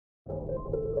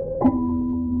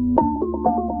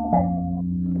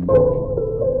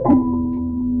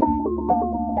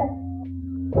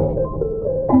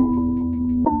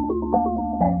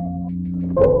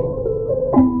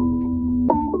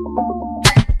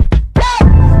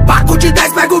Paco de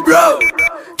 10 pega o bro,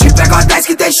 te pego as 10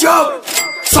 que tem show.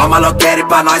 Só maloqueiro e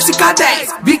pra nós fica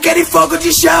 10, biqueiro e fogo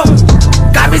de chão.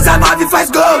 Camisa 9 faz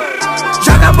gol,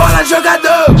 joga bola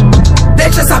jogador.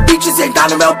 Deixa essa bitch sentar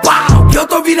no meu pau, que eu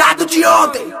tô virado de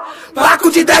ontem.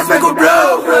 Paco de 10 pega o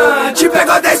bro, te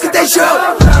pego as 10 que tem show.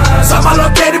 Só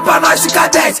maloqueiro e pra nós fica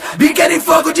 10, biqueiro e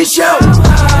fogo de chão.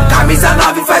 Camisa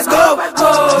 9 faz gol,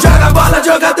 joga bola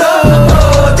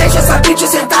jogador. Deixa essa bitch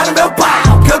sentar no meu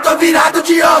pau, que eu tô virado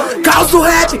de ontem. Caos do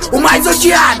rap, o mais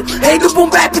odiado, rei do boom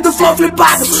bap, do flow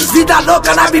flipado. Vida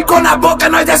louca na bico na boca,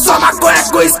 nós é só maconha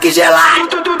com uísque gelado.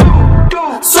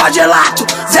 Só gelato,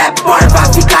 Zé Boy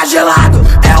vai ficar gelado.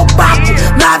 É o papo,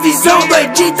 na visão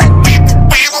doidita.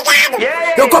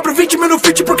 Eu compro 20 mil no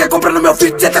fit porque compra no meu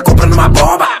fit, cê tá comprando uma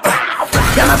bomba.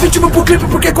 E ela 20 mil pro clipe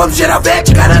porque quando geral vê,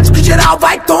 te garanto que geral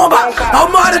vai tomba. A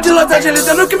 1 hora de Los Angeles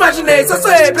eu nunca imaginei, só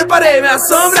sonhei, preparei minha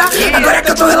sombra. Agora é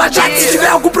que eu tô relaxado, se tiver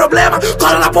algum problema,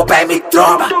 cola na pompa e me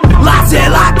tromba. Lá cê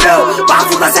ladrão,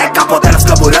 bafo na seca, podendo os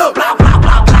camburão.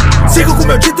 Sigo com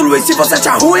meu título e se você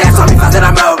achar ruim é só me fazer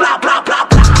na mão.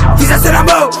 Fiz a ser na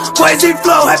mão, poesia e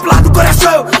flow, rap lá do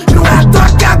coração. Não é à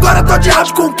toa que agora tô de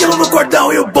áudio com 1 quilo no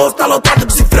cordão e o bolso tá lotado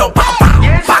de cifrão.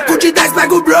 Paco de 10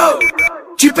 pega o bro,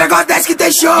 te pego as 10 que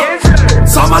tem show.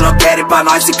 Só maloqueiro e pra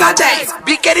nós fica 10,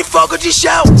 biqueiro e fogo de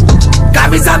chão.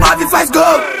 Camisa 9 faz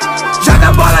gol,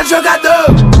 joga bola jogador.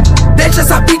 Deixa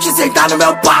essa bitch sentar no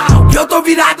meu pau, que eu tô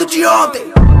virado de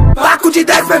ontem. Paco de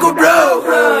 10 pega o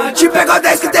bro, te pego as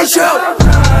 10 que tem show.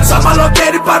 Só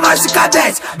maloqueiro e pra nós fica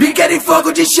 10, biqueiro e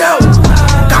fogo de chão.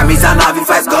 Camisa 9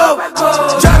 faz gol,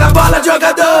 joga bola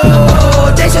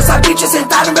jogador. Deixa essa bitch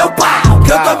sentar no meu pau,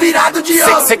 que eu tô virado de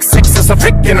ontem. Eu sou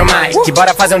freak no mic, que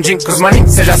bora fazer um drink com os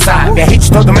maninhos, cê já sabe. É hit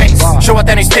todo mês, show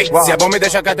até no States. Se é bom me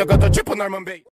deixa quieto que eu tô tipo Norman Bay.